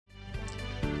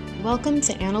Welcome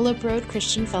to Antelope Road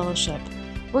Christian Fellowship.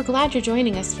 We're glad you're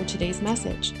joining us for today's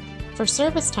message. For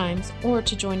service times or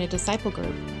to join a disciple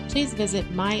group, please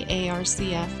visit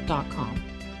myarcf.com.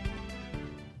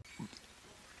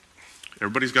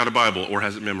 Everybody's got a Bible or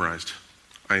has it memorized.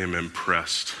 I am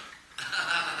impressed.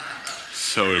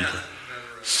 So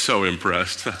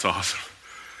impressed. That's awesome.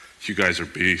 You guys are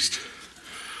beast.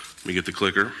 Let me get the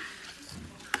clicker.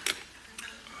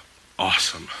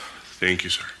 Awesome. Thank you,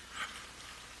 sir.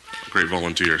 Great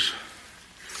volunteers.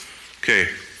 Okay,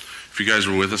 if you guys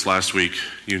were with us last week,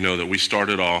 you know that we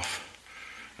started off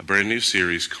a brand new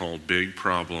series called Big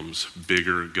Problems,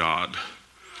 Bigger God.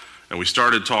 And we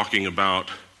started talking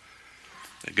about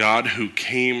a God who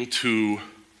came to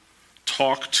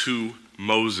talk to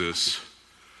Moses,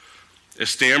 a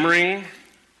stammering,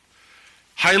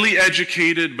 highly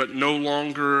educated, but no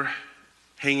longer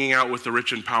hanging out with the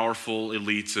rich and powerful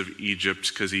elites of Egypt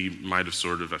because he might have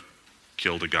sort of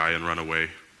killed a guy and run away.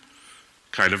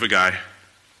 Kind of a guy.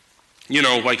 You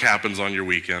know, like happens on your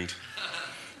weekend.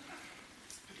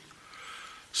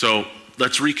 So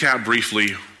let's recap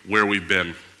briefly where we've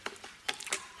been.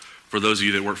 For those of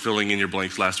you that weren't filling in your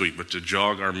blanks last week, but to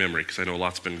jog our memory, because I know a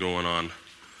lot's been going on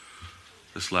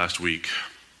this last week.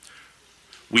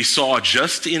 We saw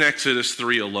just in Exodus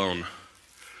 3 alone,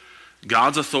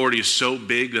 God's authority is so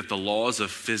big that the laws of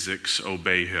physics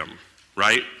obey him,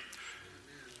 right?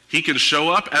 He can show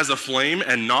up as a flame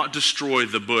and not destroy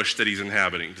the bush that he's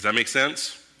inhabiting. Does that make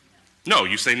sense? No,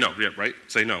 you say no, yeah, right?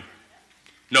 Say no.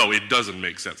 No, it doesn't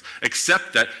make sense.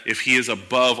 Except that if he is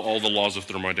above all the laws of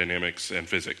thermodynamics and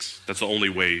physics, that's the only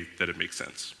way that it makes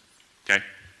sense, okay?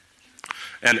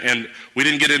 And we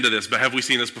didn't get into this, but have we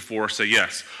seen this before? Say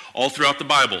yes. All throughout the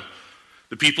Bible,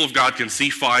 the people of God can see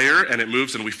fire and it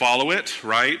moves and we follow it,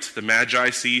 right? The Magi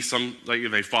see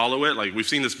they follow it. Like we've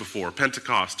seen this before.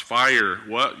 Pentecost, fire,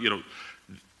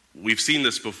 we've seen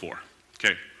this before.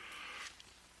 Okay.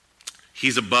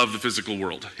 He's above the physical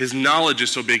world. His knowledge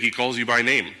is so big he calls you by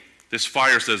name. This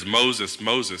fire says, Moses,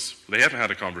 Moses. They haven't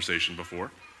had a conversation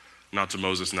before, not to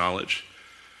Moses' knowledge.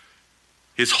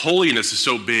 His holiness is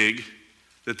so big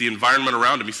that the environment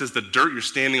around him, he says the dirt you're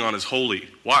standing on is holy.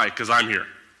 Why? Because I'm here.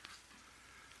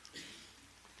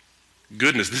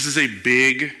 Goodness, this is a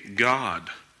big God.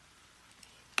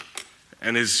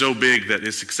 And is so big that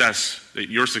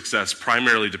your success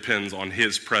primarily depends on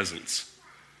his presence.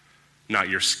 Not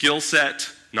your skill set,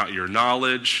 not your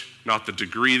knowledge, not the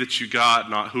degree that you got,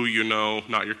 not who you know,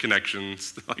 not your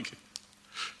connections.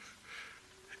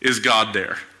 Is God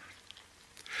there?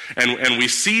 And we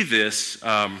see this.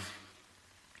 I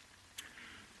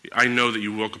know that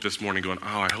you woke up this morning going,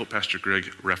 oh, I hope Pastor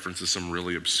Greg references some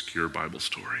really obscure Bible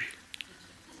story.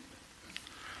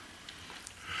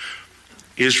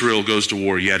 Israel goes to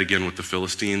war yet again with the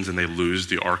Philistines and they lose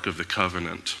the Ark of the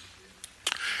Covenant.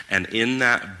 And in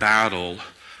that battle,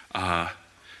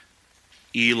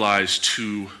 Eli's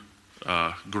two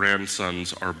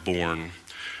grandsons are born.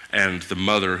 And the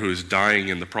mother, who is dying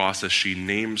in the process, she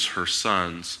names her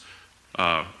sons,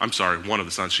 one of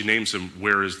the sons, she names him,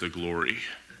 Where is the Glory?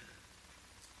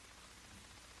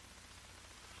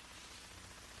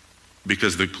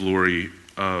 Because the glory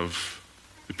of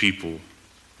the people,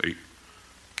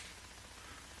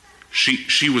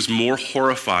 She was more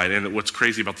horrified, and what's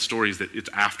crazy about the story is that it's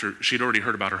after she'd already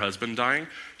heard about her husband dying.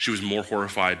 She was more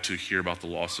horrified to hear about the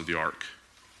loss of the ark.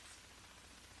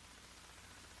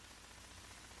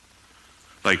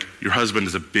 Like, your husband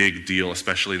is a big deal,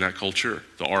 especially in that culture.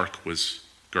 The ark was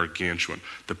gargantuan.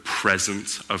 The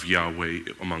presence of Yahweh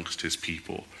amongst his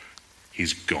people,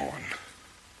 he's gone.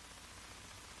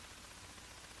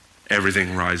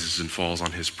 Everything rises and falls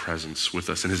on his presence with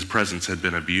us. And his presence had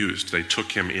been abused. They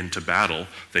took him into battle,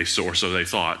 so they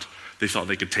thought. They thought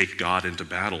they could take God into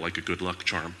battle like a good luck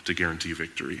charm to guarantee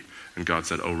victory. And God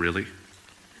said, oh, really?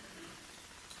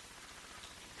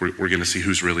 We're going to see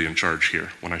who's really in charge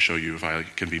here when I show you if I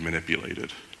can be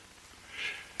manipulated.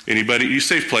 Anybody, you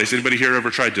safe place, anybody here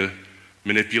ever tried to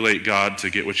manipulate God to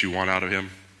get what you want out of him?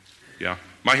 Yeah,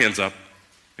 my hand's up.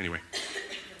 Anyway.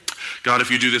 God,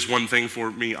 if you do this one thing for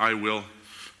me, I will.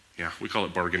 Yeah, we call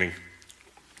it bargaining.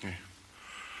 Okay.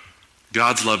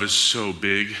 God's love is so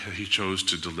big that he chose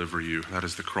to deliver you. That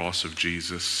is the cross of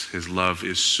Jesus. His love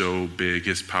is so big.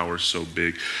 His power is so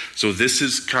big. So this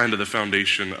is kind of the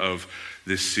foundation of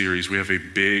this series. We have a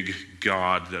big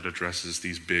God that addresses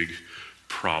these big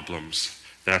problems.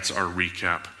 That's our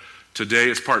recap. Today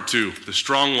it's part 2, the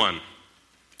strong one,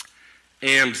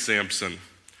 and Samson.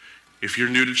 If you're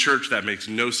new to church, that makes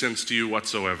no sense to you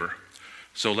whatsoever.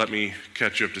 So let me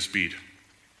catch you up to speed.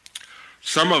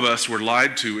 Some of us were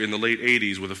lied to in the late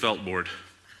 80s with a felt board.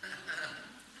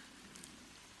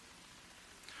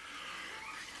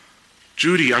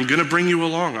 Judy, I'm going to bring you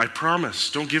along. I promise.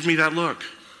 Don't give me that look.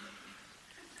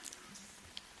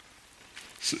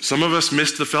 Some of us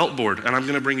missed the felt board, and I'm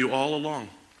going to bring you all along.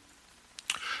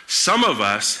 Some of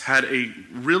us had a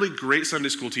really great Sunday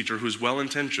school teacher who's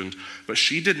well-intentioned, but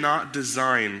she did not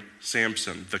design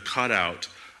Samson, the cutout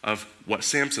of what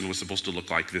Samson was supposed to look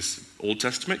like, this Old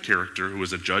Testament character who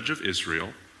was a judge of Israel.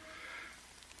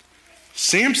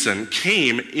 Samson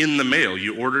came in the mail.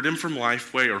 You ordered him from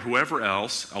Lifeway or whoever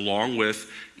else, along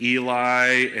with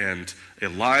Eli and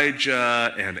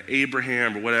Elijah and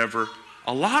Abraham or whatever.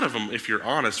 A lot of them, if you're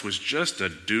honest, was just a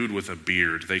dude with a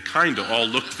beard. They kind of all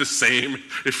looked the same,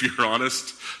 if you're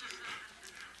honest.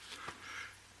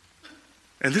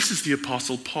 And this is the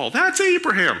Apostle Paul. That's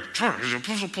Abraham. There's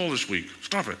Apostle Paul this week.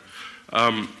 Stop it.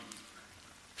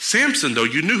 Samson, though,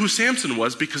 you knew who Samson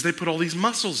was because they put all these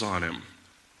muscles on him.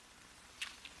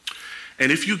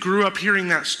 And if you grew up hearing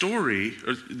that story,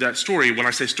 when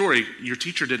I say story, your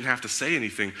teacher didn't have to say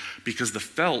anything because the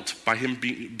felt, by him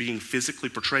being physically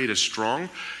portrayed as strong,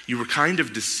 you were kind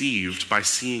of deceived by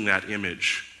seeing that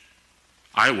image.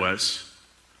 I was.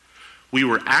 We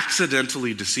were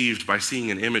accidentally deceived by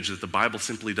seeing an image that the Bible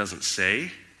simply doesn't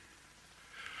say.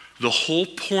 The whole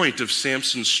point of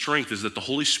Samson's strength is that the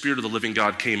Holy Spirit of the living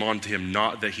God came onto him,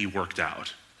 not that he worked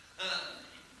out.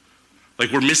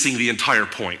 Like, we're missing the entire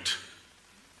point.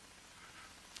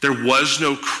 There was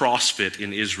no CrossFit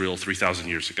in Israel 3,000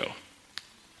 years ago.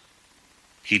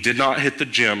 He did not hit the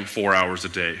gym 4 hours a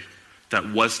day. That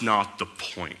was not the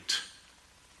point.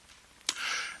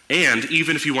 And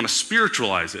even if you want to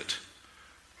spiritualize it,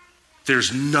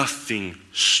 there's nothing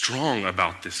strong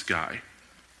about this guy.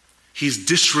 He's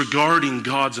disregarding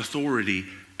God's authority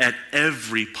at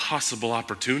every possible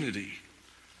opportunity.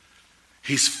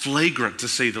 He's flagrant, to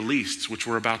say the least, which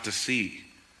we're about to see.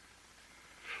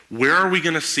 Where are we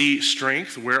going to see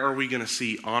strength? Where are we going to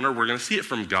see honor? We're going to see it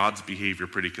from God's behavior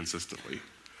pretty consistently.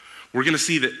 We're going to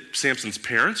see that Samson's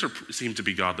parents seem to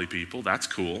be godly people. That's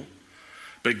cool.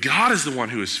 But God is the one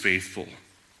who is faithful.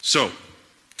 So,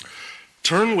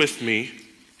 turn with me,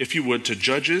 if you would, to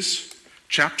Judges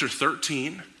chapter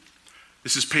 13.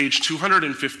 This is page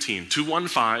 215,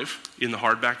 215 in the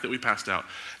hardback that we passed out.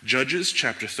 Judges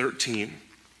chapter 13.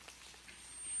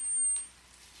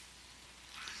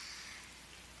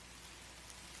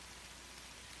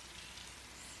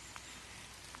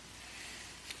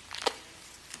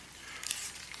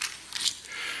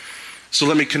 So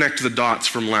let me connect the dots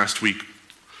from last week.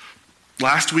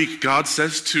 Last week, God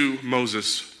says to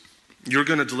Moses, you're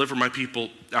going to deliver my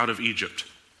people out of Egypt.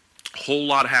 A whole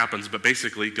lot happens, but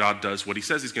basically God does what he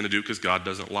says he's going to do because God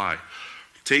doesn't lie.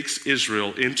 Takes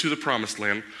Israel into the promised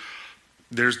land.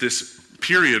 There's this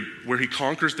period where he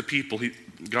conquers the people.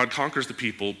 God conquers the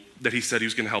people that he said he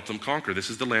was going to help them conquer. This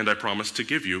is the land I promised to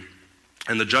give you.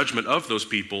 And the judgment of those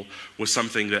people was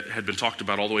something that had been talked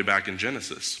about all the way back in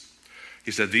Genesis. He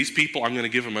said, these people, I'm going to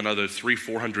give them another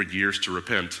 300-400 years to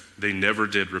repent. They never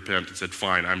did repent and said,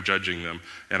 fine, I'm judging them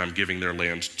and I'm giving their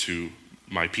land to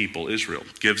my people, Israel.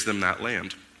 Gives them that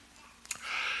land.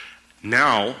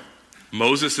 Now,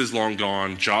 Moses is long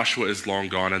gone, Joshua is long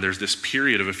gone, and there's this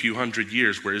period of a few hundred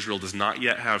years where Israel does not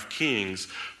yet have kings,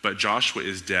 but Joshua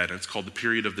is dead. And it's called the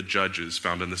period of the Judges,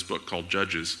 found in this book called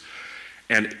Judges.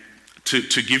 And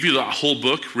to give you the whole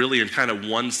book really in kind of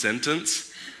one sentence,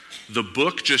 the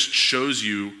book just shows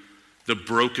you the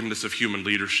brokenness of human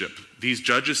leadership. These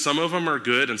judges, some of them are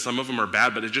good and some of them are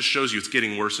bad, but it just shows you it's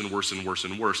getting worse and worse and worse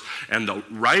and worse. And the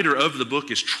writer of the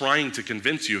book is trying to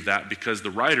convince you of that because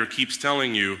the writer keeps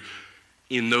telling you,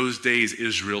 in those days,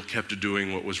 Israel kept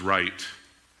doing what was right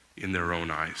in their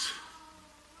own eyes.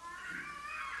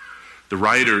 The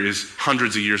writer is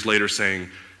hundreds of years later saying,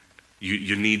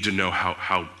 you need to know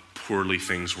how poorly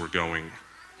things were going.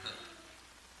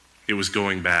 It was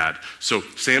going bad. So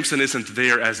Samson isn't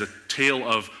there as a tale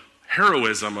of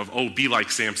heroism of, oh, be like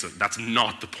Samson. That's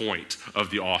not the point of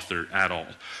the author at all.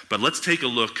 But let's take a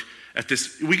look at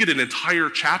this. We get an entire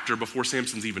chapter before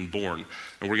Samson's even born,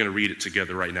 and we're going to read it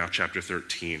together right now, chapter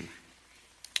 13.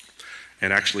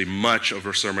 And actually, much of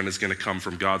our sermon is going to come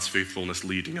from God's faithfulness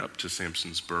leading up to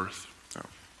Samson's birth.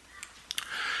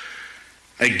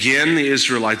 Again, the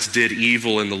Israelites did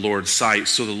evil in the Lord's sight,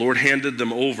 so the Lord handed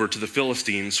them over to the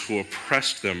Philistines, who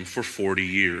oppressed them for 40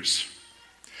 years.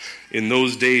 In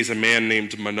those days, a man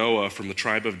named Manoah from the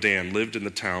tribe of Dan lived in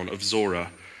the town of Zorah.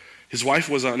 His wife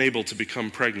was unable to become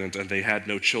pregnant, and they had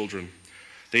no children.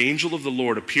 The angel of the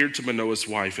Lord appeared to Manoah's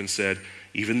wife and said,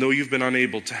 even though you've been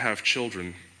unable to have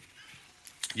children,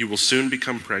 you will soon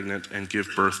become pregnant and give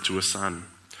birth to a son.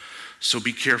 So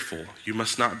be careful. You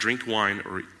must not drink wine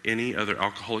or any other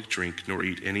alcoholic drink, nor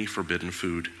eat any forbidden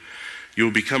food. You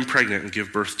will become pregnant and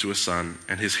give birth to a son,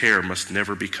 and his hair must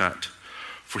never be cut,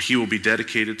 for he will be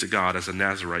dedicated to God as a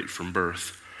Nazirite from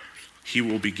birth. He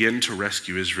will begin to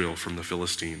rescue Israel from the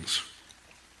Philistines."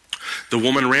 The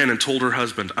woman ran and told her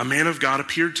husband, "A man of God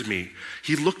appeared to me.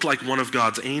 He looked like one of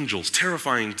God's angels,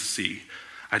 terrifying to see.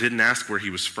 I didn't ask where he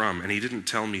was from, and he didn't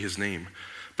tell me his name.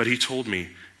 But he told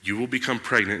me, 'You will become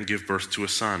pregnant and give birth to a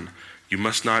son. You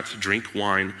must not drink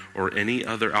wine or any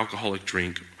other alcoholic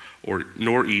drink,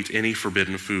 nor eat any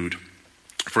forbidden food.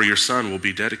 For your son will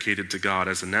be dedicated to God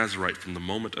as a Nazirite from the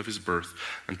moment of his birth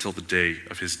until the day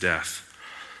of his death.'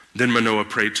 Then Manoah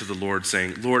prayed to the Lord,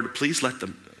 saying, 'Lord, please let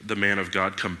the man of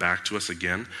God come back to us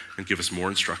again and give us more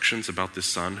instructions about this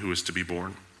son who is to be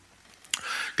born.'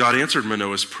 God answered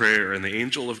Manoah's prayer, and the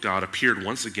angel of God appeared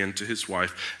once again to his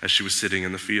wife as she was sitting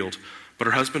in the field. But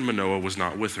her husband Manoah was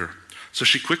not with her. So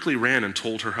she quickly ran and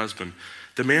told her husband,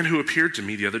 'The man who appeared to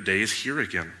me the other day is here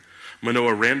again.'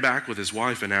 Manoah ran back with his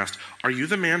wife and asked, 'Are you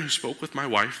the man who spoke with my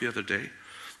wife the other day?'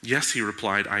 'Yes,' he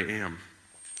replied, 'I am.'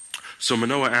 So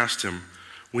Manoah asked him,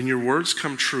 'When your words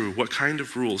come true, what kind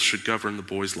of rules should govern the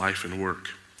boy's life and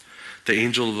work?' The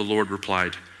angel of the Lord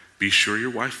replied, 'Be sure your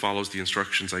wife follows the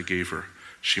instructions I gave her.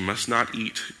 She must not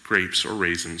eat grapes or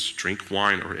raisins, drink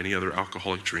wine or any other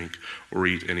alcoholic drink, or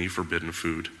eat any forbidden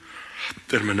food.'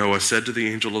 Then Manoah said to the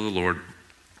angel of the Lord,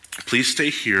 'Please stay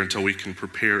here until we can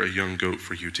prepare a young goat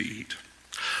for you to eat.'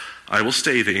 'I will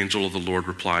stay,' the angel of the Lord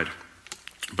replied,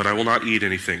 'but I will not eat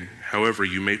anything. However,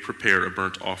 you may prepare a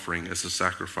burnt offering as a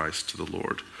sacrifice to the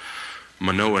Lord.'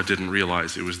 Manoah didn't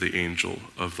realize it was the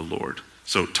angel of the Lord."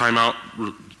 So time out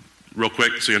real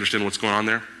quick so you understand what's going on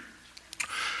there.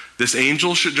 This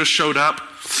angel just showed up.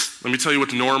 Let me tell you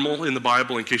what's normal in the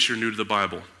Bible in case you're new to the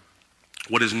Bible.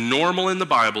 What is normal in the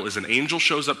Bible is an angel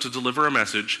shows up to deliver a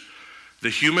message. The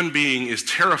human being is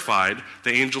terrified.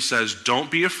 The angel says, "Don't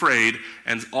be afraid."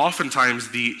 And oftentimes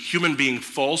the human being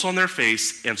falls on their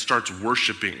face and starts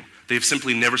worshiping. They've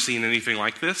simply never seen anything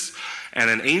like this. And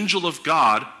an angel of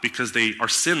God, because they are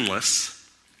sinless,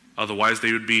 otherwise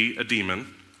they would be a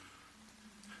demon,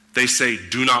 they say,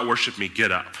 "Do not worship me,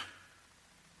 get up."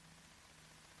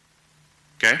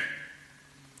 Okay?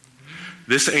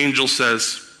 This angel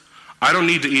says, "I don't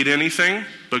need to eat anything,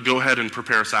 but go ahead and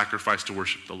prepare a sacrifice to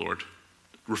worship the Lord,"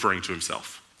 referring to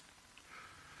himself.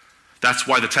 That's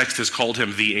why the text has called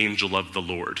him the angel of the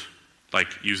Lord,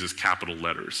 like uses capital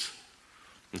letters.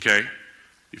 Okay?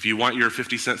 If you want your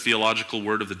 50-cent theological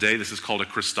word of the day, this is called a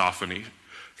Christophany.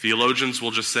 Theologians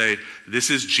will just say, this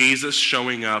is Jesus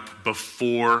showing up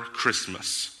before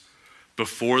Christmas.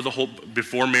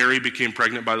 Before Mary became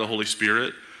pregnant by the Holy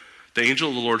Spirit, the angel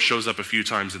of the Lord shows up a few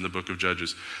times in the book of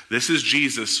Judges. This is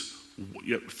Jesus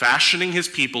fashioning his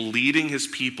people, leading his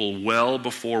people well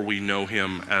before we know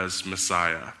him as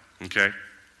Messiah. Okay?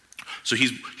 So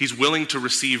he's willing to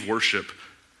receive worship,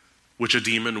 which a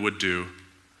demon would do,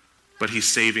 but he's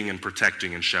saving and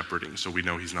protecting and shepherding, so we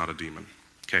know he's not a demon.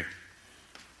 Okay.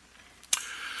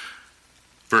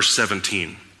 Verse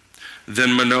 17.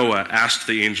 Then Manoah asked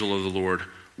the angel of the Lord,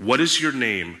 "What is your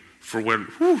name for when..."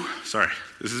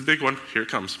 This is a big one. Here it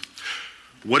comes.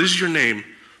 "What is your name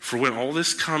for when all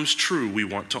this comes true? We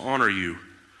want to honor you."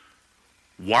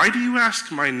 "Why do you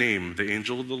ask my name?" the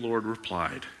angel of the Lord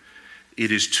replied.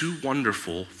 "It is too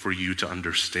wonderful for you to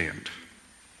understand."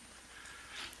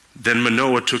 Then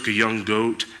Manoah took a young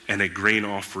goat and a grain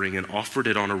offering and offered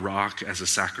it on a rock as a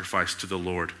sacrifice to the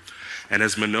Lord. And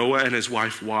as Manoah and his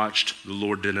wife watched, the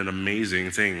Lord did an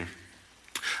amazing thing.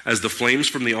 As the flames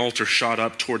from the altar shot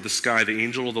up toward the sky, the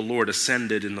angel of the Lord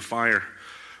ascended in the fire.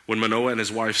 When Manoah and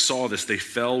his wife saw this, they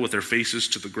fell with their faces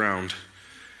to the ground.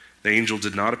 The angel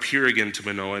did not appear again to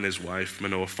Manoah and his wife.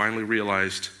 Manoah finally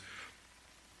realized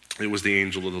it was the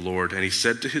angel of the Lord, and he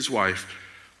said to his wife,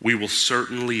 "We will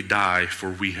certainly die, for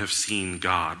we have seen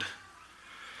God."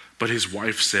 But his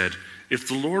wife said, "If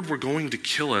the Lord were going to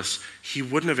kill us, he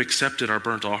wouldn't have accepted our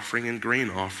burnt offering and grain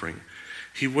offering.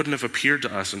 He wouldn't have appeared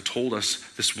to us and told us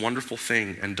this wonderful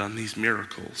thing and done these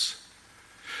miracles."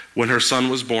 When her son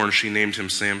was born, she named him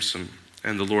Samson,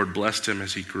 and the Lord blessed him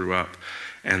as he grew up.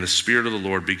 And the Spirit of the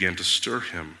Lord began to stir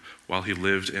him while he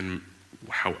lived in,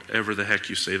 however the heck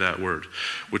you say that word,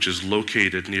 which is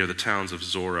located near the towns of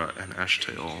Zorah and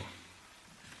Eshtaol.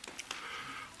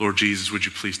 Lord Jesus, would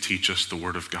you please teach us the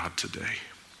word of God today?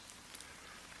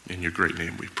 In your great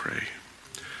name we pray.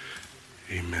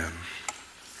 Amen.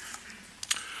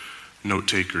 Note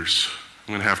takers,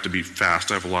 I'm going to have to be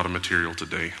fast. I have a lot of material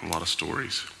today, a lot of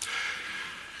stories.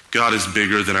 God is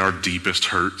bigger than our deepest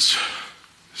hurts.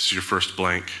 This is your first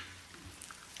blank.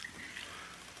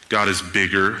 God is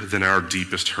bigger than our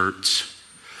deepest hurts.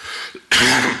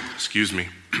 Excuse me.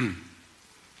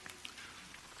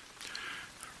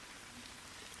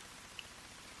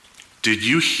 Did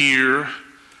you hear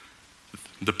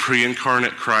the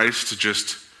pre-incarnate Christ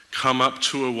just come up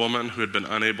to a woman who had been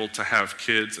unable to have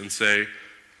kids and say,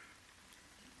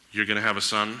 "You're going to have a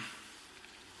son"?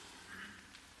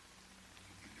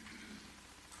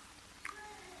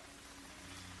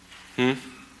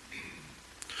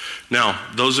 Now,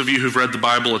 those of you who've read the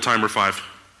Bible a time or 5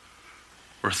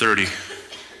 or 30,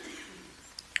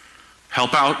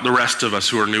 help out the rest of us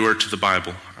who are newer to the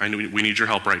Bible. We need your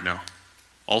help right now.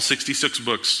 All 66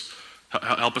 books,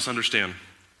 help us understand.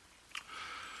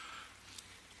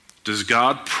 Does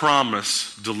God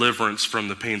promise deliverance from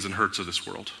the pains and hurts of this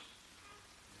world?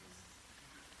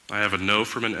 I have a no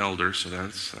from an elder, so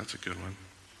that's a good one.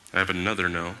 I have another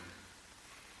no.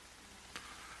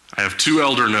 I have 2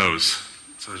 elder no's.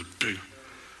 So it's big.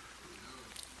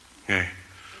 Okay,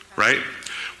 right?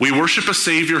 We worship a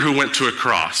Savior who went to a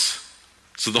cross.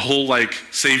 So the whole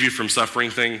save you from suffering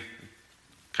thing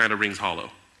kind of rings hollow.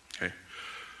 Okay.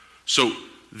 So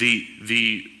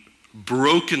the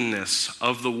brokenness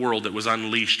of the world that was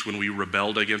unleashed when we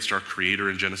rebelled against our Creator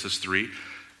in Genesis 3,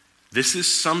 this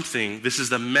is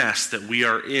the mess that we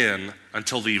are in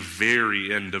until the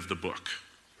very end of the book.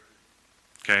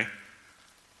 Okay?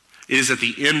 It is at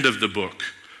the end of the book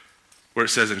where it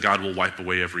says, "And God will wipe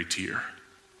away every tear."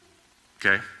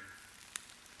 Okay?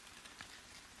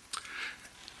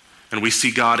 And we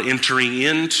see God entering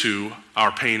into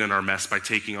our pain and our mess by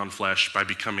taking on flesh, by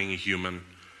becoming a human.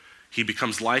 He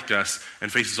becomes like us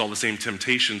and faces all the same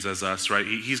temptations as us, right?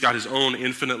 He's got his own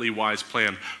infinitely wise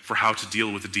plan for how to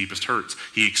deal with the deepest hurts.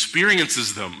 He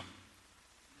experiences them.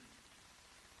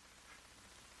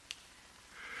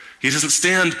 He doesn't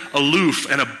stand aloof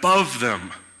and above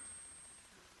them.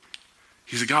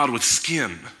 He's a God with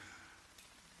skin.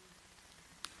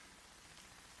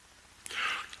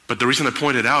 But the reason I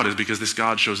point it out is because this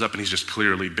God shows up and he's just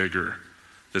clearly bigger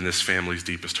than this family's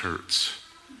deepest hurts.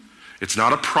 It's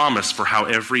not a promise for how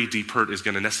every deep hurt is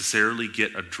going to necessarily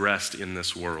get addressed in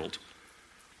this world.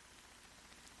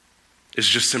 It's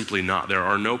just simply not. There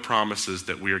are no promises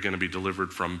that we are going to be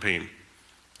delivered from pain.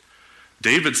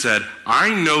 David said, "I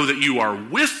know that you are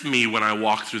with me when I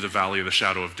walk through the valley of the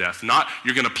shadow of death." Not,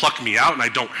 "You're going to pluck me out and I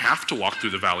don't have to walk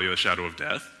through the valley of the shadow of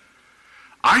death."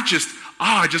 I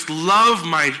just love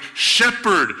my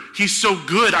shepherd. He's so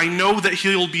good. I know that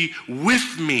he'll be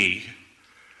with me.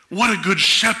 What a good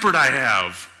shepherd I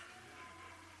have.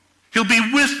 He'll be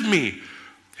with me.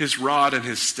 His rod and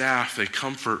his staff, they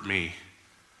comfort me.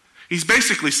 He's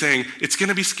basically saying, it's going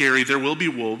to be scary. There will be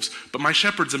wolves, but my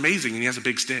shepherd's amazing and he has a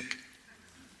big stick.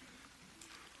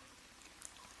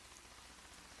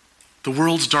 The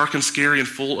world's dark and scary and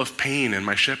full of pain, and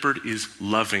my shepherd is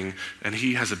loving, and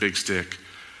he has a big stick.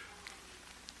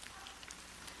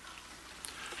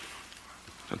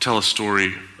 I'll tell a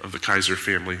story of the Kaiser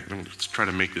family. Let's try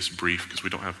to make this brief because we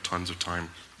don't have tons of time.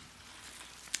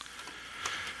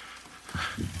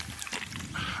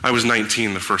 I was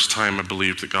 19 the first time I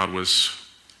believed that God was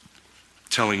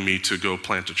telling me to go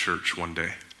plant a church one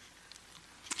day.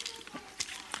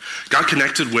 Got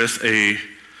connected with a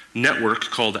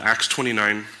network called the Acts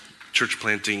 29 Church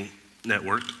Planting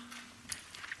Network.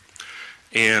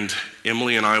 And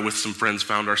Emily and I, with some friends,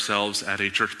 found ourselves at a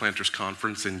church planters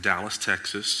conference in Dallas,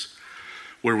 Texas,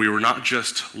 where we were not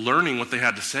just learning what they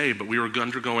had to say, but we were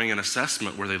undergoing an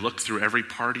assessment where they looked through every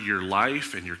part of your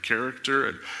life and your character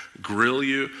and grill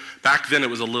you. Back then, it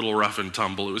was a little rough and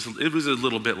tumble. It was a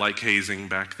little bit like hazing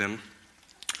back then.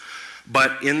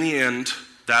 But in the end,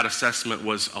 that assessment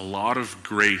was a lot of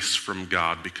grace from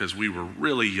God because we were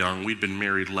really young. We'd been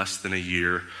married less than a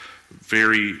year,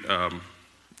 very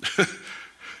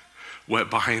wet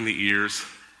behind the ears.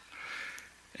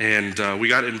 And we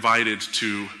got invited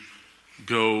to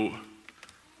go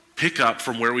pick up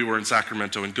from where we were in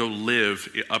Sacramento and go live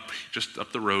just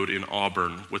up the road in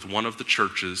Auburn with one of the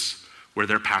churches where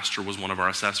their pastor was one of our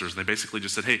assessors. They basically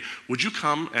just said, "Hey, would you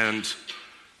come and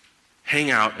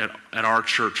hang out at our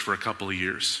church for a couple of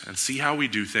years and see how we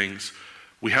do things?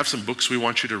 We have some books we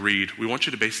want you to read. We want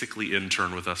you to basically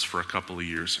intern with us for a couple of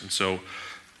years." And so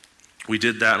we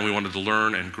did that, and we wanted to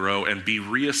learn and grow and be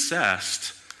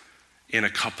reassessed in a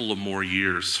couple of more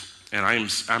years. And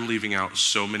I'm leaving out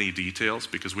so many details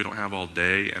because we don't have all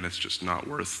day, and it's just not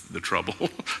worth the trouble.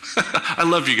 I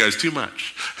love you guys too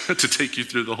much to take you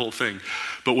through the whole thing.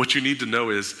 But what you need to know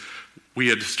is we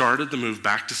had started the move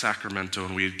back to Sacramento,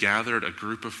 and we had gathered a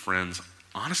group of friends.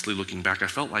 Honestly, looking back, I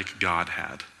felt like God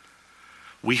had.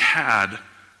 We had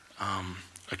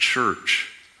a church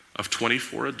of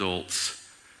 24 adults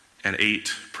and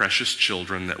 8 precious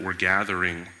children that were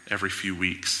gathering every few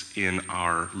weeks in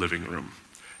our living room.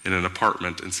 in an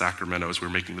apartment in Sacramento as we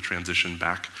were making the transition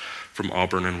back from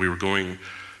Auburn, and we were going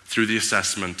through the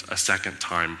assessment a second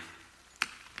time.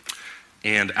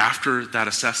 And after that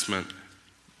assessment,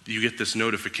 you get this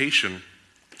notification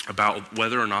about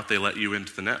whether or not they let you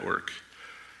into the network.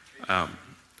 And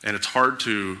it's hard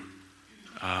to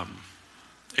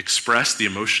express the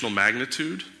emotional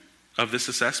magnitude of this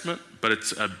assessment, but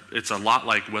it's a lot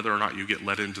like whether or not you get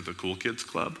let into the Cool Kids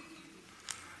Club.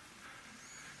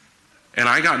 And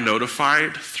I got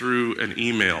notified through an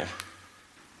email,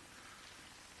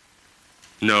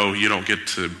 no, you don't get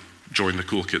to join the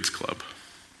Cool Kids Club.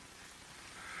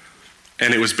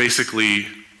 And it was basically,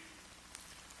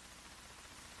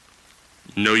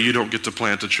 no, you don't get to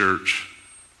plant a church.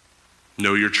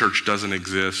 No, your church doesn't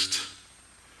exist.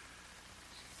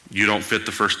 You don't fit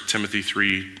the 1 Timothy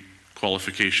 3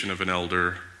 qualification of an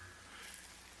elder.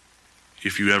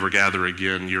 If you ever gather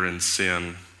again, you're in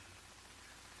sin.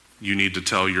 You need to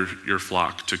tell your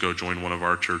flock to go join one of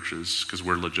our churches because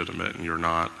we're legitimate and you're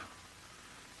not.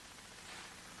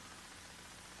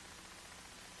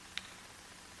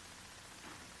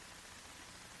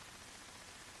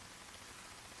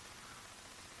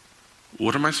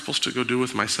 What am I supposed to go do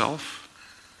with myself?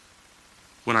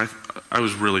 When I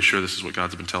was really sure this is what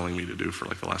God's been telling me to do for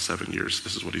like the last 7 years.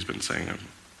 This is what he's been saying.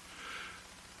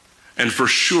 And for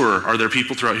sure, are there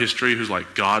people throughout history who's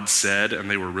like, God said, and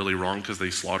they were really wrong because they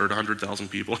slaughtered 100,000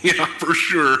 people? Yeah, for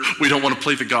sure. We don't want to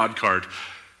play the God card.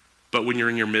 But when you're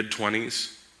in your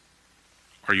mid-20s,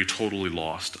 are you totally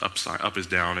lost? Up is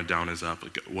down and down is up.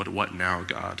 Like, what now,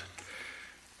 God?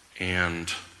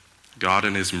 And God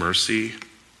in his mercy,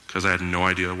 because I had no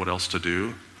idea what else to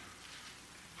do,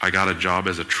 I got a job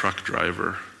as a truck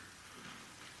driver.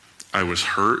 I was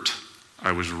hurt.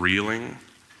 I was reeling.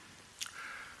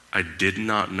 I did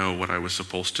not know what I was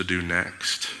supposed to do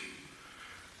next.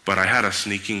 But I had a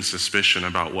sneaking suspicion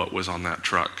about what was on that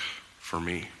truck for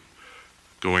me,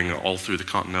 going all through the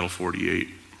Continental 48.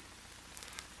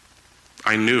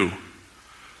 I knew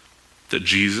that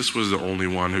Jesus was the only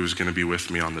one who was going to be with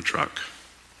me on the truck.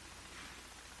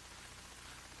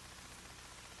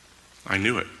 I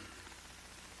knew it.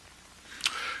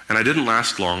 And I didn't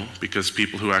last long because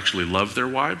people who actually love their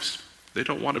wives, they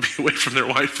don't want to be away from their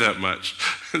wife that much.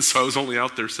 And so I was only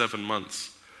out there 7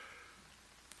 months.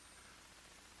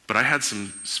 But I had some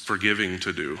forgiving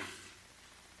to do.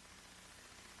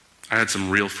 I had some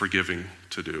real forgiving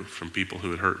to do from people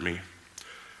who had hurt me,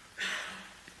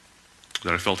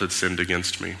 that I felt had sinned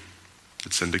against me,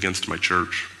 had sinned against my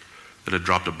church, that had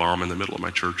dropped a bomb in the middle of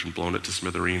my church and blown it to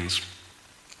smithereens.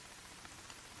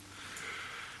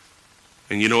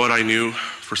 And you know what I knew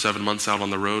for 7 months out on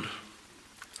the road?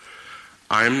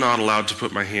 I'm not allowed to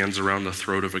put my hands around the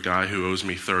throat of a guy who owes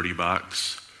me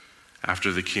 $30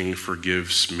 after the king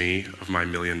forgives me of my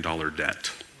 $1 million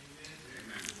debt.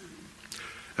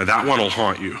 Now that one will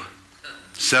haunt you.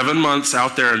 7 months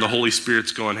out there and the Holy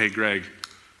Spirit's going, hey, Greg,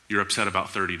 you're upset about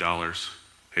 $30.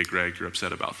 Hey, Greg, you're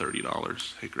upset about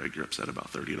 $30. Hey, Greg, you're upset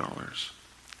about $30.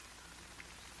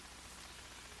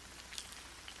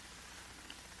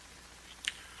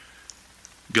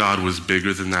 God was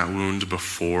bigger than that wound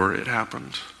before it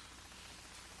happened.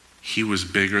 He was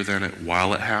bigger than it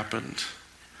while it happened.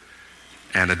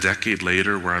 And a decade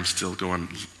later, where I'm still going,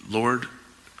 Lord,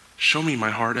 show me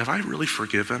my heart. Have I really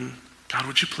forgiven? God,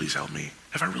 would you please help me?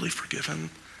 Have I really forgiven?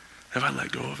 Have I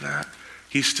let go of that?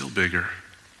 He's still bigger.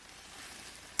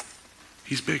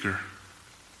 He's bigger.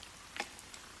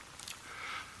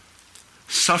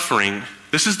 Suffering,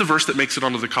 this is the verse that makes it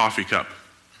onto the coffee cup.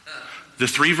 The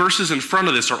 3 verses in front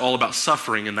of this are all about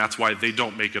suffering, and that's why they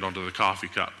don't make it onto the coffee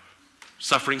cup.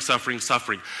 Suffering, suffering,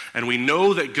 suffering. And we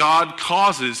know that God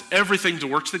causes everything to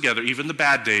work together, even the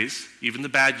bad days, even the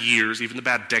bad years, even the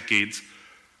bad decades,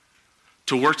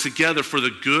 to work together for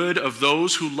the good of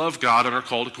those who love God and are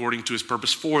called according to his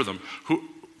purpose for them.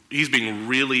 He's being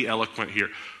really eloquent here.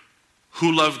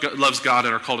 Who loves God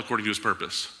and are called according to his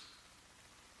purpose?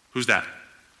 Who's that?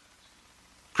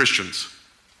 Christians.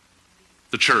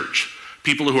 The church.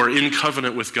 People who are in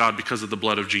covenant with God because of the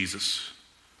blood of Jesus.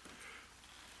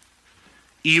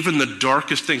 Even the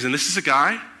darkest things, and this is a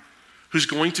guy who's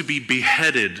going to be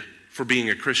beheaded for being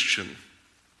a Christian.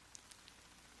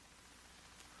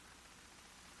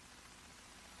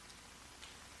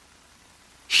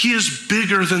 He is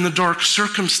bigger than the dark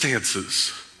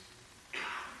circumstances.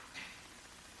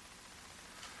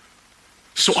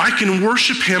 So I can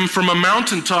worship him from a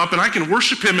mountaintop and I can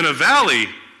worship him in a valley.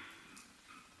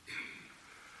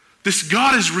 This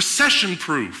God is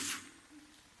recession-proof.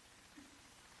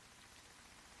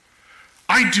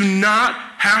 I do not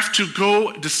have to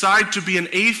go decide to be an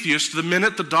atheist the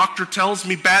minute the doctor tells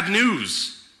me bad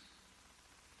news.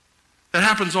 That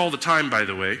happens all the time, by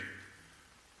the way.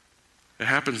 It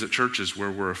happens at churches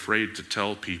where we're afraid to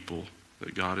tell people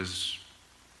that God is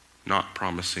not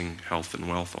promising health and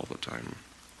wealth all the time.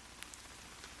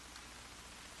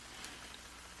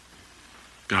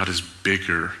 God is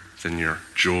bigger than your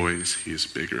joys. He is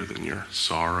bigger than your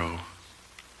sorrow.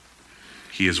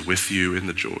 He is with you in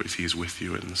the joys. He is with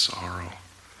you in the sorrow.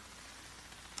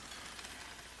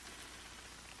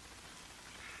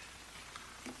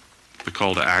 The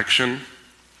call to action: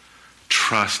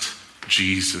 trust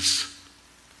Jesus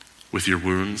with your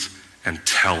wounds and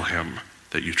tell him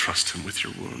that you trust him with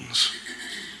your wounds.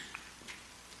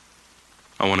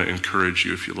 I want to encourage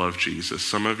you, if you love Jesus,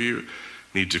 some of you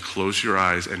need to close your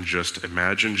eyes and just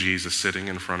imagine Jesus sitting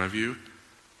in front of you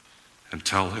and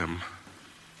tell him,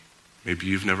 maybe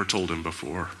you've never told him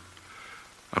before,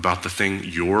 about the thing,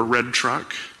 your red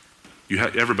truck.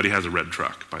 Everybody has a red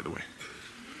truck, by the way.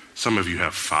 Some of you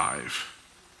have 5.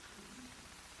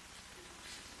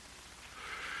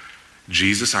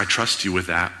 Jesus, I trust you with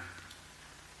that.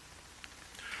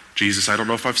 Jesus, I don't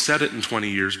know if I've said it in 20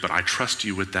 years, but I trust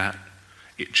you with that.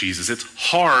 Jesus, it's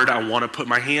hard. I want to put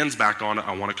my hands back on it.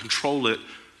 I want to control it,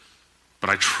 but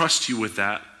I trust you with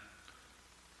that.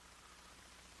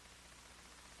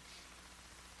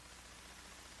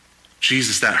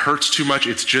 Jesus, that hurts too much.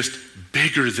 It's just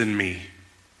bigger than me.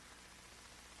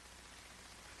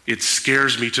 It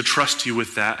scares me to trust you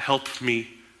with that. Help me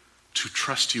to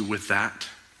trust you with that.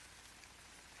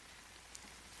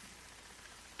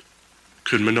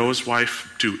 Could Manoah's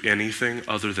wife do anything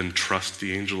other than trust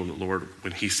the angel of the Lord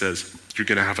when he says, you're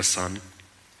going to have a son?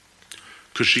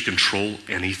 Could she control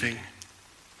anything?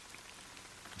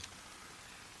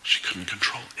 She couldn't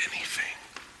control anything.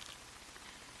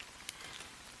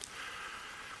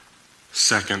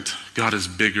 Second, God is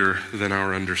bigger than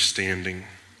our understanding.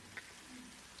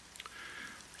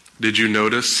 Did you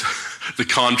notice the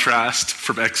contrast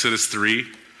from Exodus 3?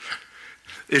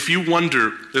 If you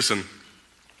wonder, listen,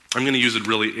 I'm going to use a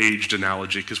really aged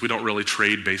analogy because we don't really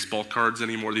trade baseball cards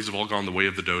anymore. These have all gone the way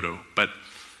of the dodo. But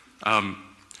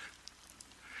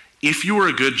if you were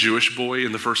a good Jewish boy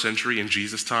in the first century in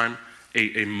Jesus' time,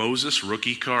 a Moses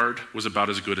rookie card was about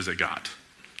as good as it got.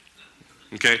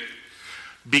 Okay?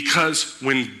 Because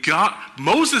when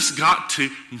Moses got to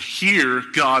hear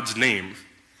God's name,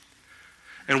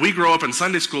 and we grow up in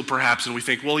Sunday school perhaps and we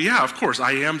think, well, yeah, of course,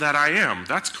 I am that I am.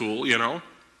 That's cool, you know.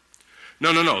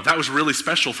 No. That was really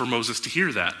special for Moses to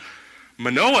hear that.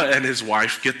 Manoah and his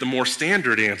wife get the more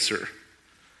standard answer.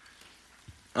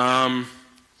 Why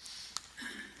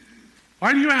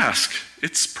do you ask?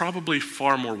 It's probably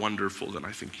far more wonderful than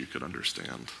I think you could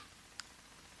understand.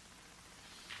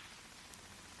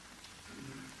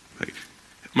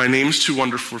 My name's too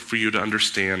wonderful for you to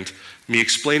understand. Me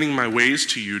explaining my ways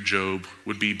to you, Job,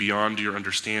 would be beyond your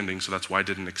understanding, so that's why I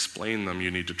didn't explain them.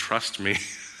 You need to trust me.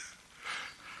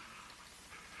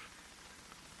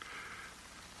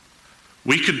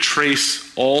 We could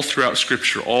trace all throughout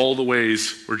Scripture all the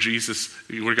ways where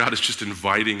God is just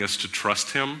inviting us to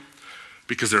trust him,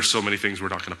 because there are so many things we're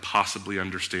not going to possibly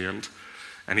understand.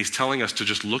 And he's telling us to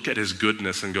just look at his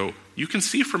goodness and go, you can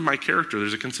see from my character,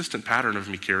 there's a consistent pattern of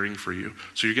me caring for you.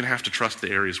 So you're going to have to trust the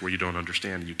areas where you don't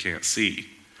understand, you can't see.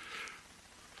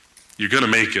 You're going to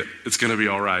make it. It's going to be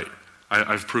all right.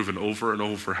 I've proven over and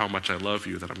over how much I love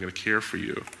you, that I'm going to care for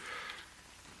you.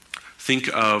 Think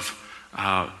of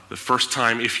the first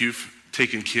time, if you've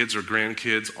taken kids or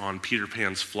grandkids on Peter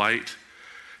Pan's Flight.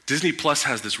 Disney Plus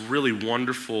has this really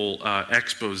wonderful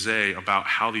expose about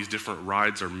how these different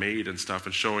rides are made and stuff,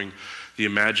 and showing the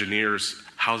Imagineers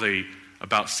how they,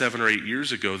 about 7 or 8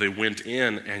 years ago, they went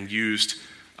in and used,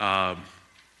 not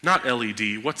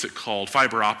LED, what's it called?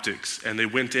 Fiber optics. And they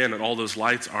went in and all those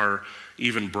lights are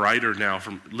even brighter now,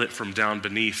 lit from down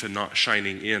beneath and not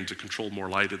shining in to control more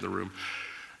light in the room.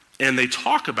 And they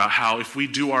talk about how if we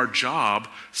do our job,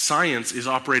 science is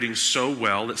operating so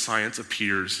well that science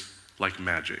appears like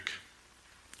magic,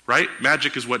 right?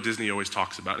 Magic is what Disney always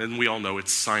talks about, and we all know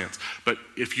it's science. But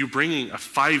if you're bringing a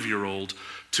 5-year-old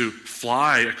to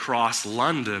fly across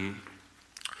London,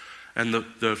 and the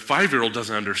 5-year-old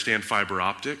doesn't understand fiber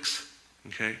optics,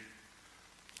 okay?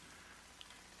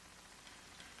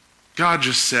 God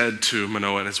just said to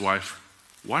Manoah and his wife,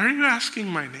 why are you asking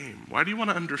my name? Why do you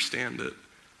want to understand it?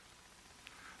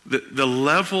 The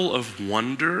level of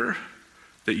wonder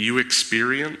that you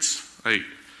experience,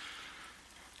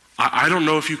 I don't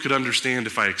know if you could understand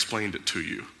if I explained it to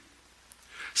you.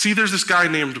 See, there's this guy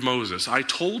named Moses. I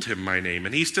told him my name,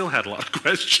 and he still had a lot of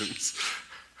questions.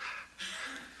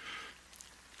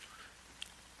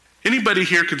 Anybody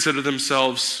here consider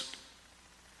themselves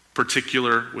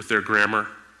particular with their grammar?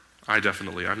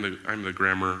 I'm the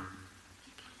grammar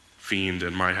fiend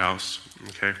in my house,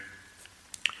 okay?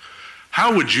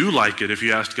 How would you like it if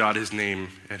you asked God his name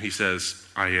and he says,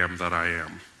 I am that I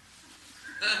am?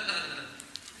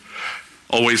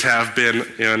 Always have been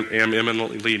and am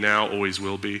imminently now, always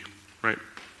will be, right?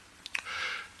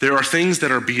 There are things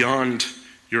that are beyond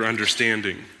your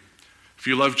understanding. If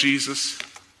you love Jesus,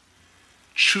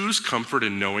 choose comfort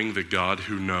in knowing the God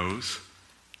who knows.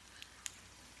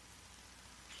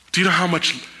 Do you know how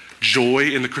much joy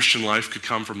in the Christian life could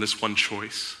come from this one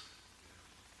choice?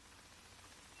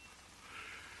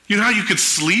 You know how you could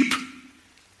sleep?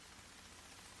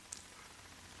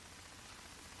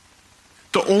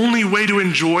 The only way to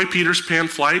enjoy Peter's Pan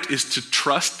flight is to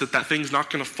trust that that thing's not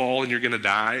going to fall and you're going to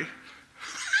die.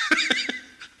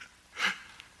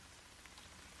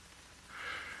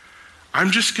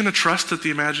 I'm just going to trust that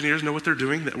the Imagineers know what they're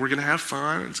doing, that we're going to have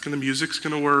fun, the music's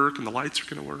going to work, and the lights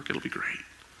are going to work. It'll be great.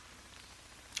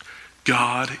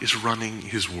 God is running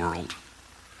his world.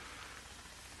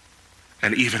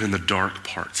 And even in the dark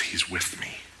parts, he's with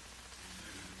me.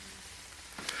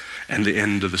 And the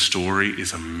end of the story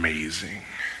is amazing.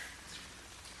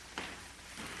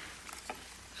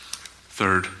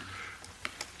 Third,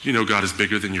 you know God is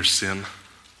bigger than your sin.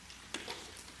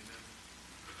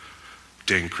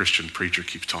 Dang Christian preacher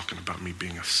keeps talking about me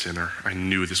being a sinner. I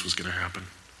knew this was going to happen.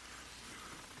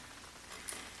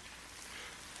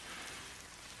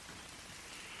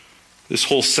 This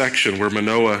whole section where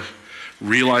Manoah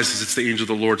realizes it's the angel of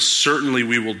the Lord, certainly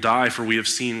we will die for we have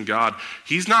seen God.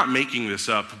 He's not making this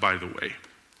up, by the way.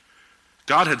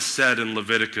 God had said in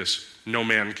Leviticus, no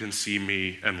man can see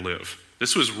me and live.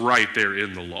 This was right there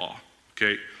in the law,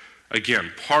 okay?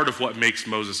 Again, part of what makes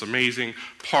Moses amazing,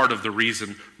 part of the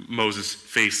reason Moses'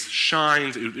 face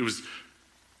shines. It was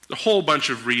a whole bunch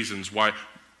of reasons why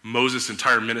Moses'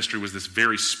 entire ministry was this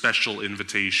very special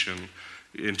invitation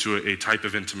into a type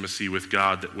of intimacy with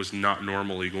God that was not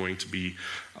normally going to be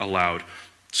allowed.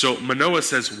 So Manoah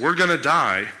says, we're going to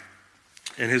die,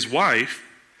 and his wife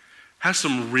has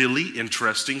some really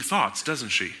interesting thoughts, doesn't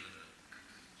she?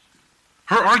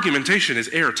 Her argumentation is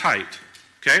airtight,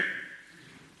 okay?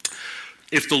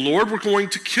 If the Lord were going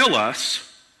to kill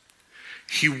us,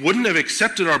 he wouldn't have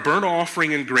accepted our burnt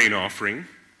offering and grain offering,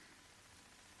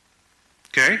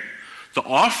 okay? The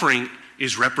offering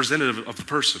is representative of the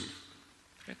person,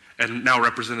 and now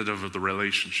representative of the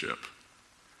relationship.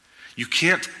 You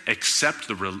cannot accept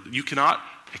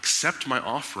my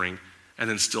offering and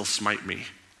then still smite me.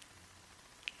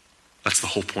 That's the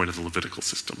whole point of the Levitical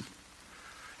system.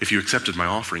 If you accepted my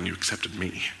offering, you accepted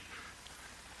me.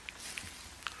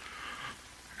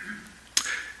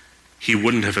 He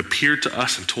wouldn't have appeared to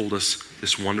us and told us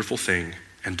this wonderful thing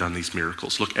and done these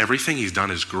miracles. Look, everything he's done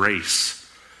is grace.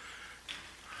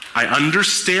 I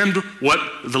understand what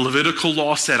the Levitical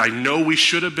law said. I know we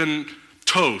should have been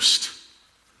toast.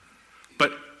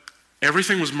 But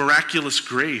everything was miraculous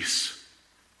grace.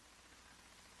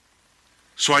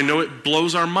 So I know it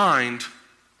blows our mind,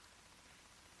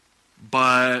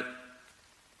 but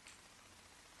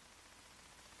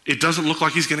it doesn't look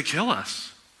like he's going to kill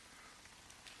us.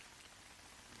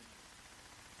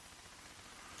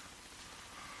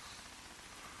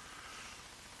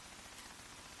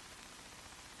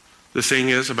 The thing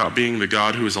is about being the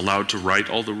God who is allowed to write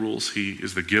all the rules. He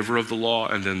is the giver of the law,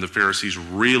 and then the Pharisees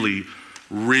really,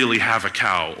 really have a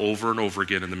cow over and over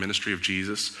again in the ministry of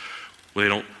Jesus. They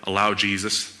don't allow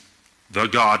Jesus, the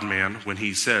God-man, when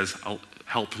he says, I'll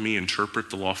help me interpret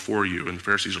the law for you. And the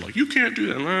Pharisees are like, you can't do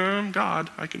that. I'm God,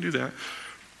 I can do that.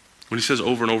 When he says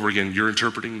over and over again, you're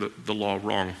interpreting the law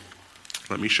wrong.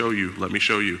 Let me show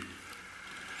you.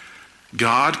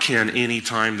 God can,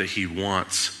 anytime that he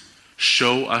wants,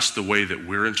 show us the way that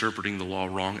we're interpreting the law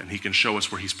wrong, and he can show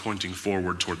us where he's pointing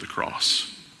forward toward the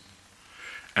cross.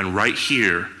 And right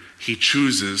here, he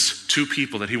chooses two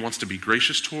people that he wants to be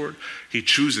gracious toward. He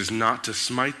chooses not to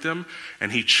smite them,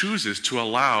 and he chooses to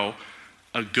allow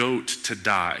a goat to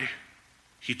die.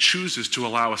 He chooses to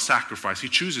allow a sacrifice. He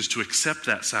chooses to accept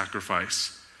that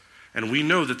sacrifice. And we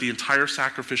know that the entire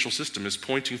sacrificial system is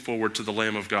pointing forward to the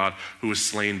Lamb of God who was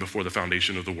slain before the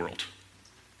foundation of the world.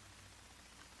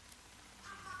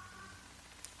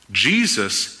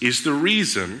 Jesus is the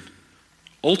reason,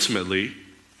 ultimately,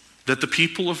 that the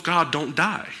people of God don't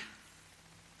die.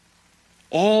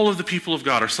 All of the people of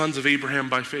God are sons of Abraham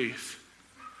by faith.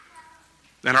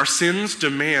 And our sins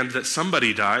demand that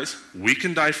somebody dies. We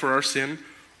can die for our sin,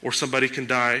 or somebody can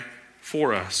die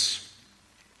for us.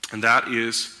 And that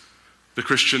is the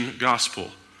Christian gospel.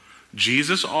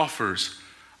 Jesus offers,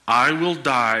 I will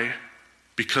die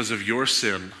because of your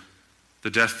sin, the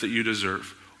death that you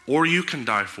deserve. Or you can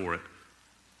die for it.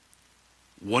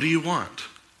 What do you want?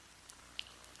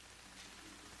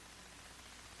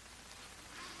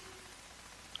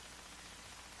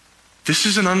 This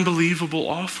is an unbelievable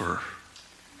offer.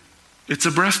 It's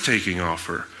a breathtaking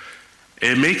offer.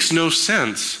 It makes no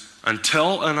sense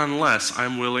until and unless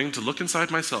I'm willing to look inside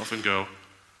myself and go,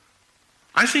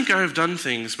 I think I have done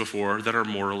things before that are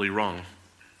morally wrong.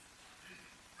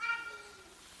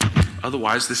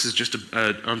 Otherwise, this is just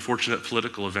an unfortunate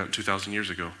political event 2,000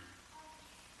 years ago.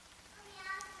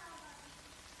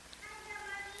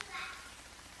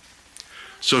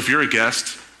 So if you're a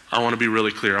guest, I want to be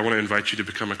really clear. I want to invite you to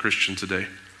become a Christian today.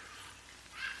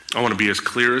 I want to be as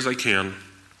clear as I can.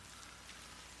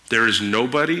 There is no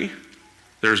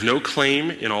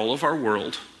claim in all of our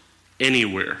world,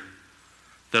 anywhere,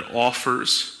 that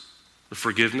offers the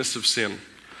forgiveness of sin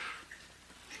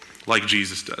like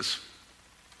Jesus does.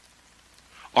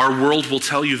 Our world will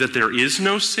tell you that there is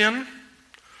no sin.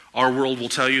 Our world will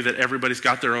tell you that everybody's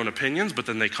got their own opinions, but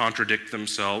then they contradict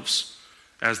themselves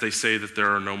as they say that there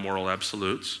are no moral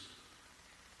absolutes.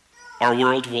 Our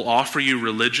world will offer you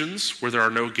religions where there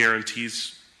are no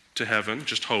guarantees to heaven,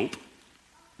 just hope.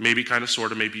 Maybe kind of,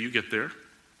 sort of, maybe you get there.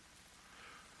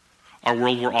 Our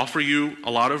world will offer you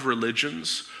a lot of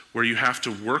religions where you have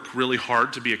to work really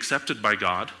hard to be accepted by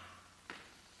God.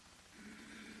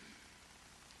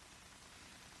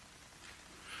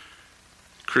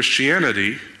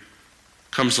 Christianity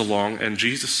comes along and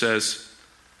Jesus says,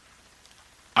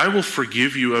 I will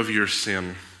forgive you of your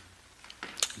sin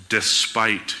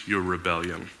despite your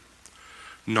rebellion,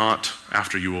 not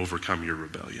after you overcome your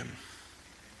rebellion.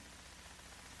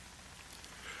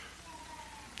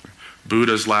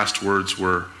 Buddha's last words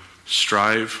were,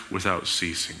 strive without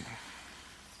ceasing.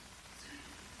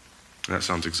 That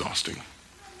sounds exhausting.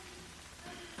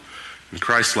 And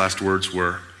Christ's last words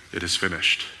were, it is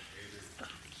finished.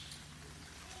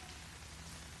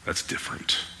 That's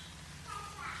different.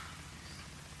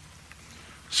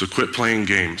 So quit playing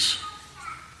games.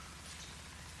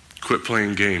 Quit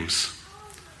playing games.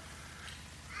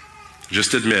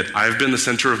 Just admit, I've been the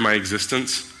center of my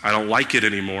existence. I don't like it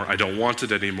anymore. I don't want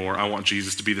it anymore. I want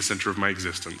Jesus to be the center of my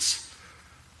existence.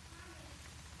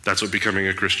 That's what becoming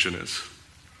a Christian is.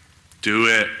 Do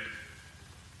it.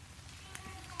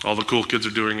 All the cool kids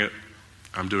are doing it.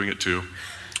 I'm doing it too.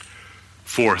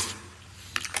 Fourth,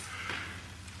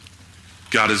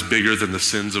 God is bigger than the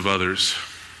sins of others.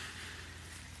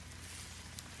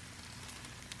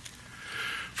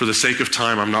 For the sake of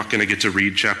time, I'm not going to get to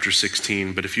read chapter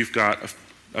 16, but if you've got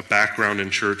a background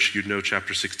in church, you'd know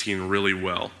chapter 16 really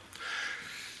well.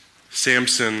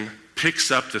 Samson picks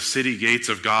up the city gates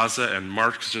of Gaza and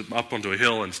marks them up onto a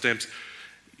hill and stamps.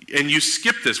 And you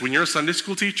skip this. When you're a Sunday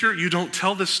school teacher, you don't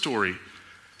tell this story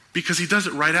because he does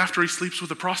it right after he sleeps with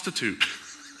a prostitute.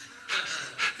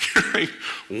 You're like,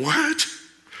 what?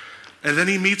 And then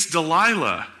he meets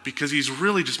Delilah because he's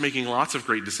really just making lots of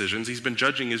great decisions. He's been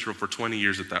judging Israel for 20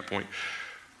 years at that point.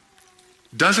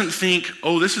 Doesn't think,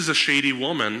 oh, this is a shady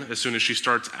woman as soon as she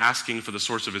starts asking for the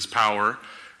source of his power.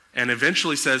 And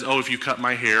eventually says, oh, if you cut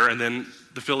my hair, and then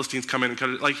the Philistines come in and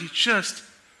cut it. Like, he's just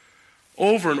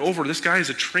over and over. This guy is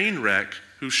a train wreck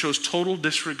who shows total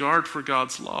disregard for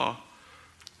God's law.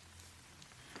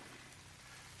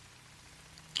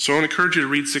 So I want to encourage you to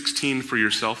read 16 for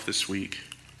yourself this week.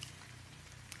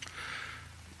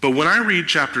 But when I read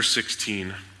chapter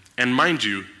 16, and mind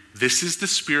you, this is the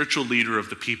spiritual leader of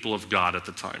the people of God at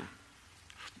the time.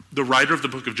 The writer of the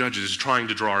book of Judges is trying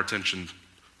to draw our attention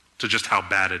to just how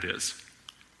bad it is.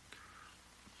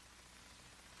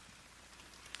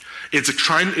 It's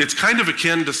kind of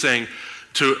akin to saying,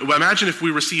 imagine if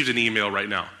we received an email right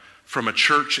now from a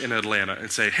church in Atlanta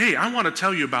and say, hey, I want to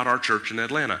tell you about our church in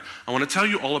Atlanta. I want to tell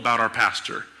you all about our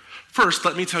pastor. First,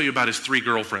 let me tell you about his 3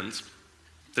 girlfriends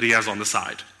that he has on the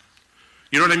side.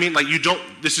 You know what I mean? Like,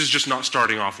 this is just not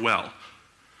starting off well.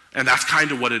 And that's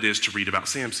kind of what it is to read about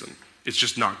Samson. It's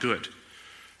just not good.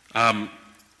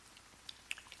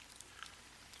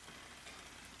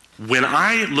 When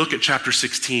I look at chapter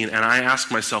 16 and I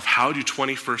ask myself, how do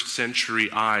 21st century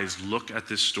eyes look at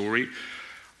this story?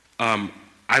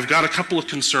 I've got a couple of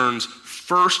concerns,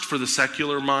 first for the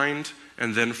secular mind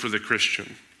and then for the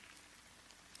Christian.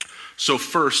 So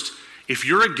first, if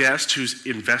you're a guest who's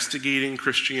investigating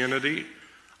Christianity,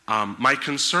 my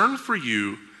concern for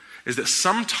you is that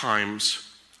sometimes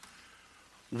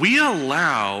we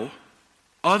allow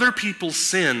other people's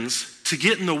sins to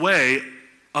get in the way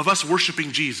of us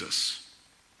worshiping Jesus.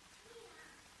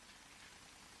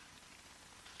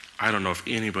 I don't know if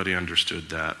anybody understood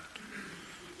that,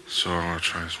 so I'm going to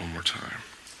try this one more time.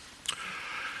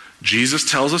 Jesus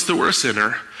tells us that we're a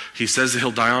sinner. He says that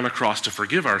he'll die on a cross to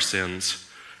forgive our sins.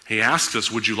 He asks us,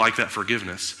 would you like that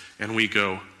forgiveness? And we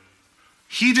go,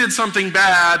 he did something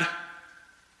bad.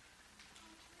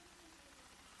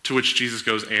 To which Jesus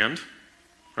goes, and?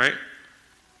 Right?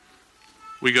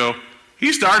 We go,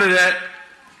 he started it.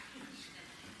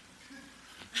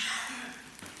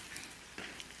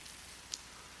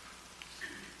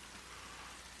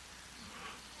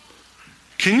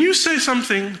 Can you say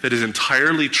something that is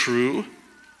entirely true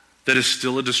that is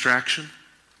still a distraction?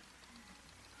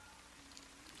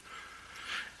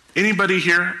 Anybody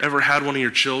here ever had one of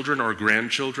your children or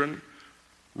grandchildren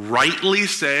rightly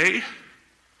say,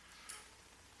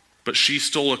 but she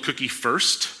stole a cookie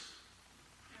first?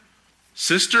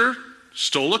 Sister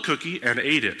stole a cookie and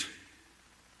ate it.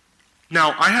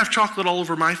 Now, I have chocolate all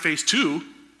over my face too.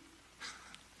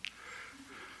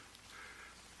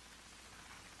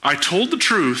 I told the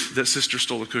truth that sister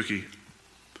stole a cookie,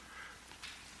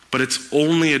 but it's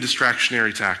only a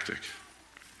distractionary tactic.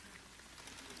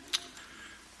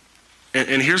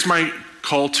 And here's my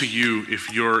call to you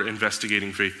if you're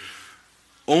investigating faith.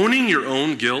 Owning your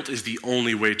own guilt is the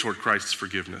only way toward Christ's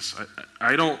forgiveness.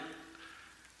 I don't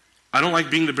like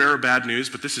being the bearer of bad news,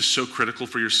 but this is so critical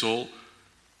for your soul.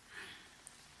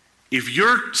 If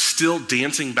you're still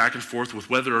dancing back and forth with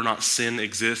whether or not sin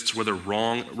exists, whether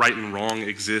right and wrong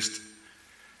exist,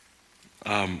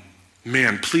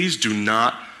 man, please do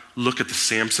not look at the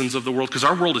Samsons of the world, because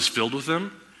our world is filled with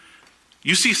them.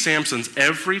 You see Samsons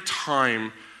every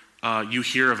time you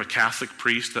hear of a Catholic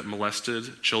priest that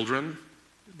molested children.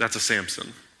 That's a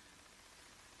Samson.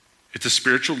 It's a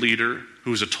spiritual leader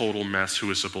who is a total mess,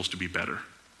 who is supposed to be better.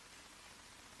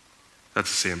 That's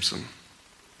a Samson.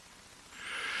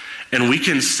 And we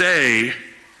can say,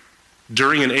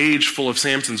 during an age full of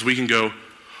Samsons, we can go,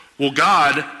 well,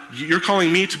 God, you're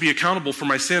calling me to be accountable for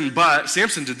my sin, but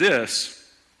Samson did this.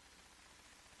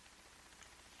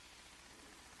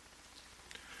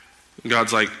 And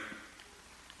God's like,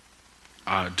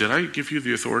 did I give you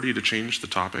the authority to change the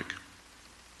topic?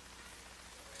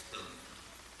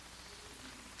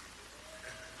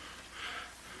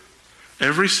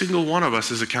 Every single one of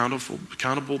us is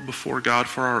accountable before God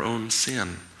for our own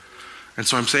sin. And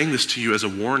so I'm saying this to you as a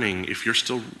warning if you're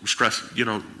still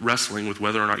wrestling with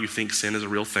whether or not you think sin is a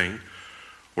real thing,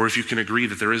 or if you can agree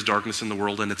that there is darkness in the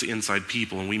world and it's inside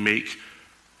people and we make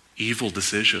evil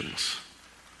decisions.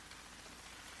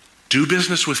 Do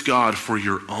business with God for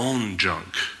your own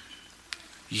junk.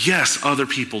 Yes, other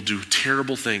people do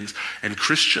terrible things, and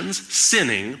Christians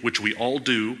sinning, which we all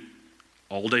do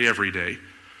all day, every day,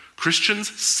 Christians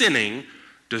sinning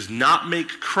does not make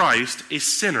Christ a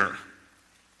sinner.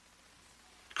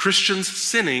 Christians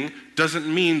sinning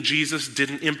doesn't mean Jesus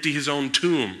didn't empty his own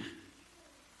tomb.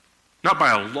 Not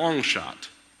by a long shot.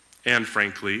 And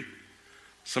frankly,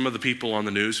 some of the people on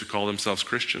the news who call themselves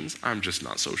Christians, I'm just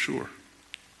not so sure.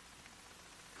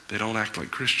 They don't act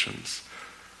like Christians.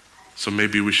 So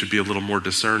maybe we should be a little more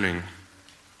discerning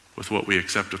with what we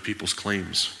accept of people's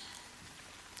claims.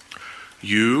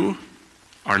 You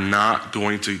are not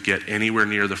going to get anywhere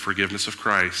near the forgiveness of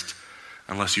Christ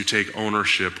unless you take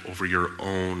ownership over your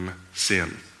own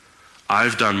sin.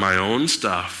 I've done my own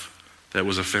stuff that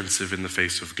was offensive in the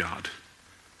face of God.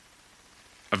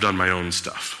 I've done my own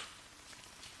stuff.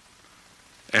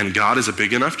 And God is a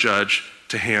big enough judge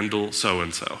to handle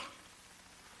so-and-so.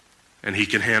 And he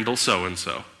can handle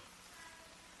so-and-so.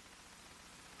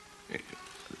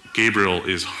 Gabriel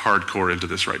is hardcore into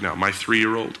this right now. My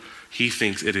 3-year-old, he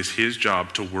thinks it is his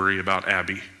job to worry about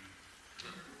Abby.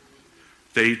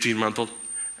 The 18-month-old,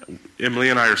 Emily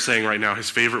and I are saying right now, his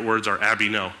favorite words are, Abby,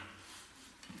 no.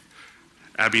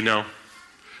 Abby, no.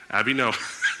 Abby, no.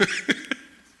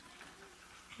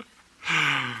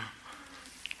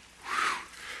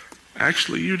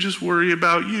 Actually, you just worry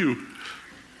about you.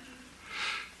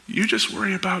 You just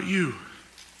worry about you.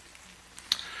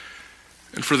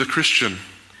 And for the Christian,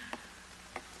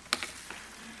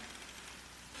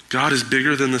 God is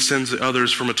bigger than the sins of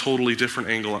others from a totally different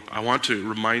angle. I want to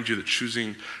remind you that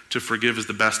choosing to forgive is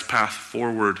the best path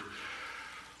forward.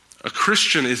 A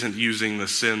Christian isn't using the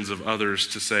sins of others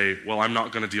to say, well, I'm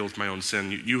not going to deal with my own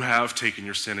sin. You have taken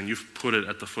your sin and you've put it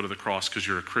at the foot of the cross because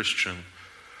you're a Christian.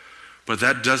 But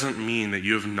that doesn't mean that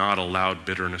you have not allowed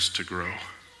bitterness to grow.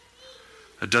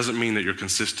 That doesn't mean that you're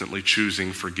consistently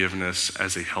choosing forgiveness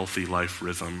as a healthy life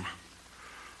rhythm.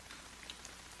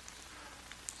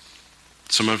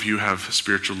 Some of you have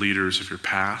spiritual leaders of your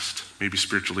past, maybe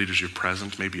spiritual leaders of your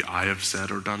present. Maybe I have said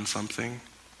or done something.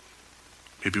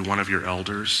 Maybe one of your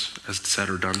elders has said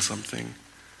or done something.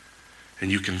 And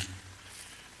you can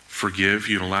forgive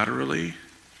unilaterally.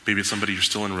 Maybe it's somebody you're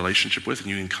still in a relationship with and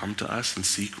you can come to us and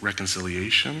seek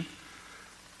reconciliation.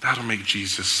 That'll make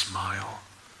Jesus smile.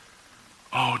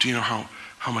 Oh, do you know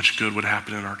how much good would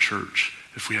happen in our church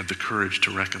if we had the courage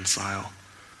to reconcile?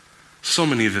 So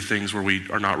many of the things where we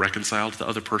are not reconciled, the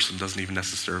other person doesn't even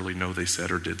necessarily know they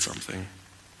said or did something.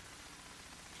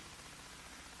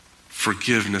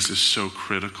 Forgiveness is so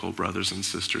critical, brothers and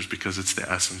sisters, because it's the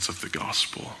essence of the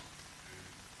gospel.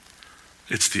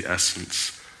 It's the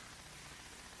essence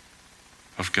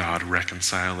of God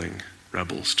reconciling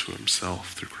rebels to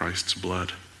himself through Christ's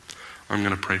blood. I'm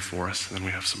going to pray for us, and then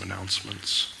we have some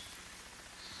announcements.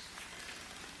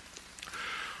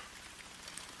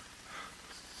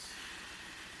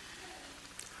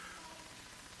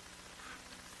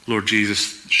 Lord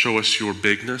Jesus, show us your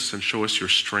bigness and show us your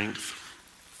strength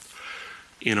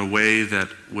in a way that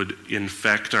would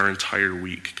infect our entire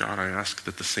week. God, I ask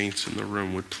that the saints in the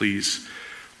room would please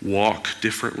walk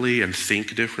differently and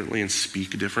think differently and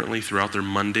speak differently throughout their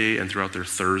Monday and throughout their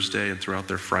Thursday and throughout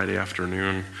their Friday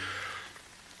afternoon,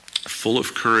 full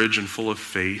of courage and full of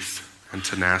faith and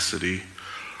tenacity,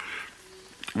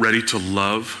 ready to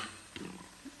love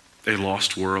a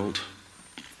lost world,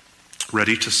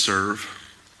 ready to serve,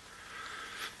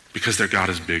 because their God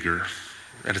is bigger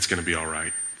and it's going to be all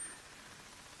right.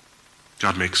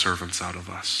 God, make servants out of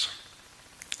us.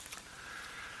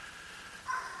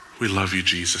 We love you,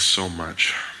 Jesus, so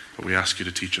much, but we ask you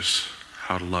to teach us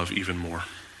how to love even more.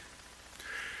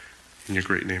 In your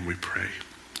great name we pray.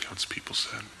 God's people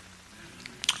said.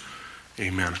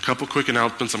 Amen. A couple quick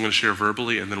announcements I'm going to share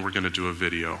verbally, and then we're going to do a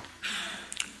video.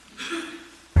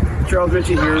 Charles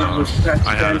Ritchie here with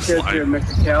Pastor Sanchez here in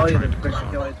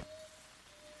Mexicali.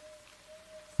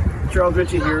 Charles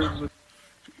Ritchie here with...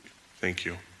 Thank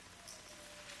you.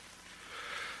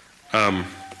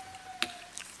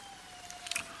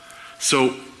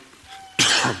 So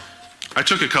I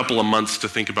took a couple of months to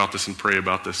think about this and pray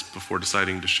about this before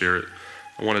deciding to share it.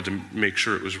 I wanted to make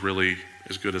sure it was really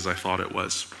as good as I thought it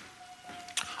was.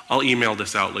 I'll email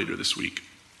this out later this week.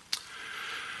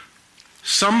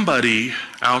 Somebody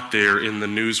out there in the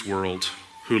news world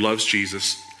who loves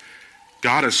Jesus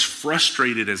got as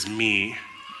frustrated as me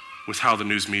with how the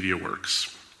news media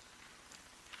works.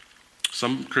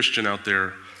 Some Christian out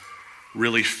there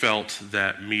really felt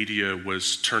that media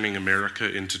was turning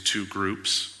America into two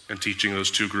groups and teaching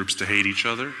those two groups to hate each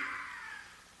other.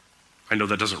 I know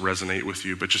that doesn't resonate with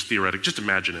you, but just theoretic, just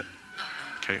imagine it,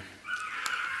 okay?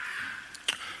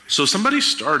 So somebody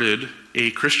started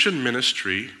a Christian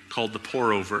ministry called The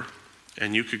Pour Over,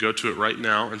 and you could go to it right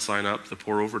now and sign up,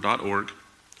 thepourover.org.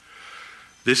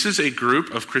 This is a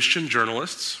group of Christian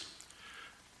journalists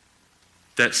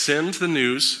that send the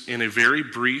news in a very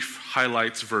brief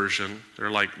highlights version.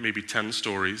 They're like maybe 10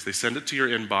 stories. They send it to your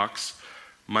inbox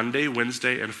Monday,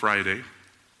 Wednesday, and Friday.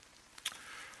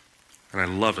 And I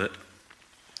love it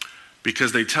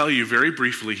because they tell you very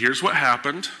briefly, here's what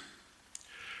happened,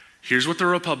 here's what the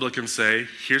Republicans say,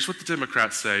 here's what the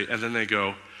Democrats say, and then they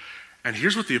go, and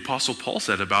here's what the Apostle Paul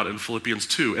said about it in Philippians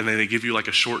 2, and then they give you like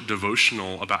a short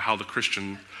devotional about how the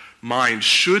Christian mind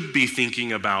should be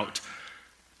thinking about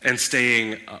and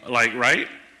staying right?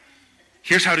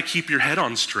 Here's how to keep your head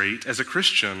on straight as a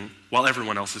Christian while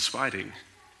everyone else is fighting.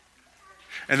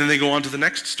 And then they go on to the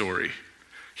next story.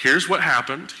 Here's what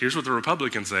happened, here's what the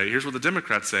Republicans say, here's what the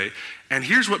Democrats say, and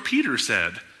here's what Peter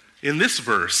said in this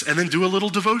verse, and then do a little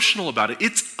devotional about it.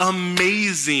 It's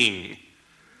amazing.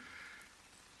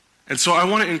 And so I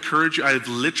want to encourage you, I'm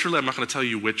not going to tell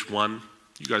you which one,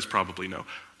 you guys probably know.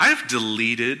 I have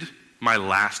deleted my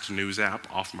last news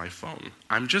app off my phone.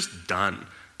 I'm just done.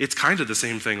 It's kind of the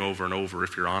same thing over and over,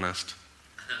 if you're honest.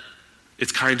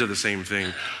 It's kind of the same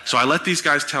thing. So I let these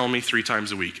guys tell me 3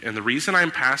 times a week. And the reason I'm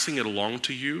passing it along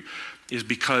to you is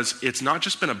because it's not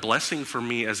just been a blessing for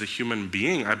me as a human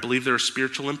being. I believe there are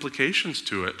spiritual implications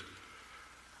to it.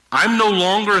 I'm no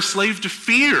longer a slave to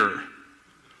fear.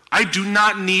 I do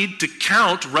not need to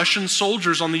count Russian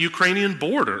soldiers on the Ukrainian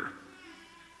border.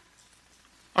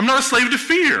 I'm not a slave to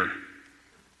fear.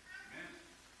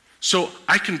 So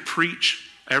I can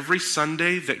preach every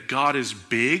Sunday that God is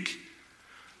big,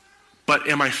 but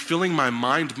am I filling my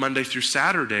mind Monday through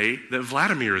Saturday that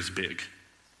Vladimir is big?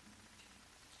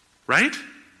 Right?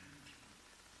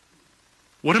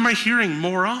 What am I hearing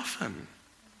more often?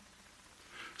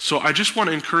 So I just want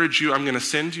to encourage you, I'm going to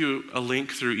send you a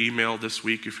link through email this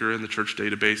week if you're in the church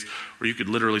database, or you could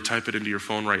literally type it into your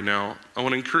phone right now. I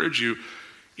want to encourage you,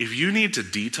 if you need to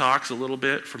detox a little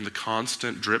bit from the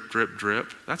constant drip, drip,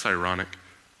 drip, that's ironic.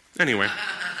 Anyway,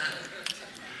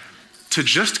 to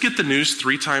just get the news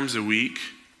 3 times a week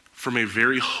from a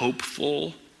very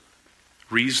hopeful,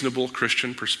 reasonable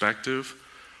Christian perspective,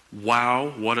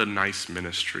 wow, what a nice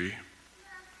ministry.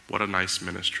 What a nice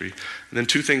ministry. And then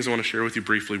two things I want to share with you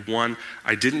briefly. One,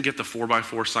 I didn't get the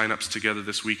 4x4 signups together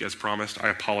this week as promised. I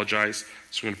apologize.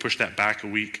 So I'm going to push that back a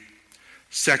week.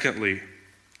 Secondly,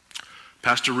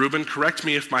 Pastor Ruben, correct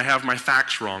me if I have my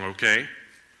facts wrong, okay?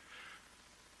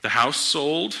 The house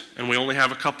sold, and we only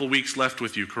have a couple weeks left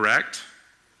with you, correct?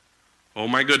 Oh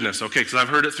my goodness. Okay, because I've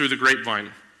heard it through the grapevine.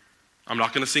 I'm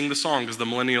not going to sing the song because the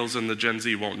millennials and the Gen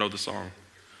Z won't know the song.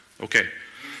 Okay.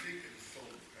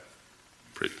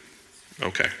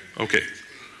 Okay.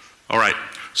 All right.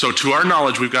 So to our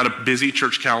knowledge, we've got a busy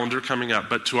church calendar coming up,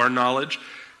 but to our knowledge,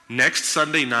 next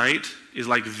Sunday night is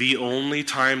like the only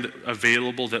time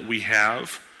available that we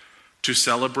have to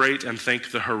celebrate and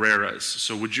thank the Herreras.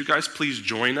 So would you guys please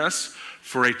join us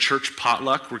for a church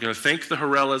potluck? We're going to thank the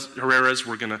Herreras.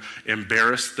 We're going to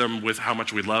embarrass them with how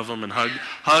much we love them and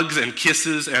hugs and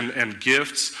kisses and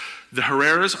gifts. The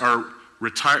Herreras are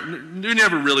retired. They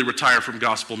never really retire from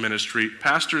gospel ministry.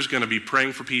 Pastor's going to be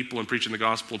praying for people and preaching the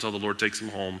gospel until the Lord takes them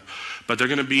home. But they're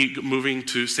going to be moving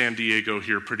to San Diego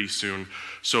here pretty soon.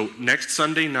 So next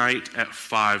Sunday night at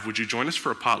 5, would you join us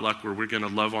for a potluck where we're going to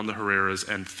love on the Herreras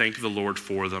and thank the Lord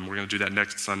for them? We're going to do that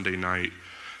next Sunday night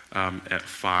at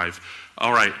 5.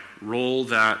 All right, roll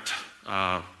that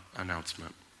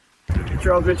announcement.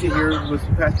 Charles Ritchie here with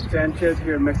Pastor Sanchez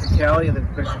here in Mexicali at the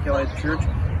Mexicali Church.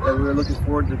 That we're looking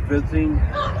forward to visiting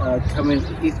coming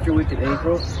Easter week in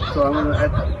April. So I'm going to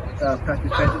ask Pastor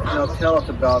Sanchez now tell us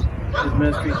about his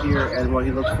ministry here and what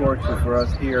he looks forward to for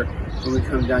us here when we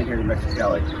come down here to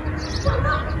Mexicali.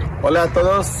 Hola a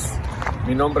todos.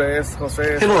 Mi nombre es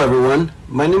José. Hello everyone.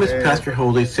 My name is Pastor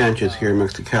Jose Sanchez here in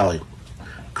Mexicali.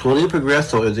 Colonia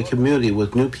Progreso is a community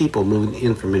with new people moving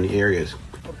in from many areas.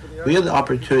 We have the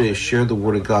opportunity to share the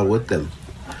Word of God with them.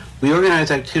 We organize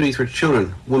activities for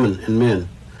children, women, and men.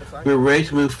 We are ready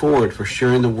to move forward for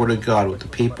sharing the Word of God with the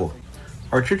people.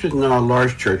 Our church is not a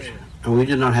large church, and we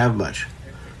do not have much.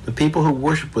 The people who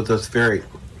worship with us vary.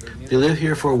 They live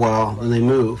here for a while, then they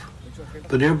move.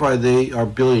 But nearby they are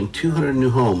building 200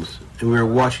 new homes, and we are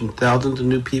watching thousands of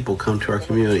new people come to our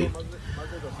community.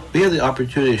 We have the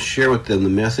opportunity to share with them the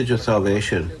message of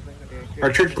salvation.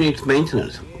 Our church needs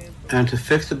maintenance, and to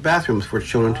fix the bathrooms for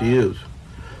children to use.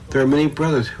 There are many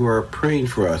brothers who are praying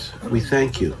for us. We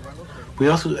thank you. We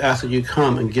also ask that you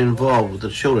come and get involved with the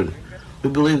children.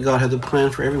 We believe God has a plan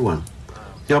for everyone.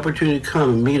 The opportunity to come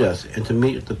and meet us and to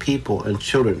meet the people and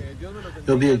children. It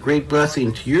will be a great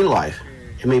blessing to your life.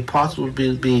 It may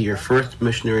possibly be your first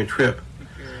missionary trip,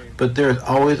 but there is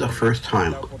always a first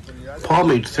time. Paul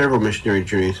made several missionary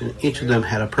journeys, and each of them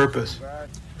had a purpose.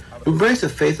 Embrace the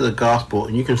faith of the gospel,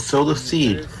 and you can sow the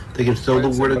seed that can sow the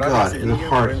Word of God in the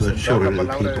hearts of the children and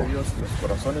the people.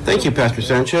 Thank you, Pastor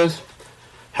Sanchez.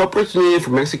 Helpers needed for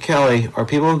Mexicali are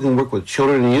people who can work with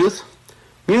children and youth,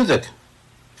 music,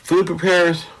 food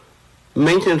preparers,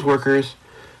 maintenance workers,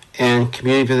 and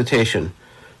community visitation.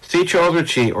 See Charles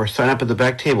Ritchie or sign up at the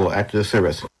back table after the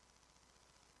service.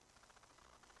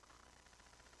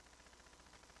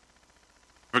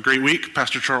 Have a great week.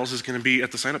 Pastor Charles is going to be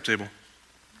at the sign-up table.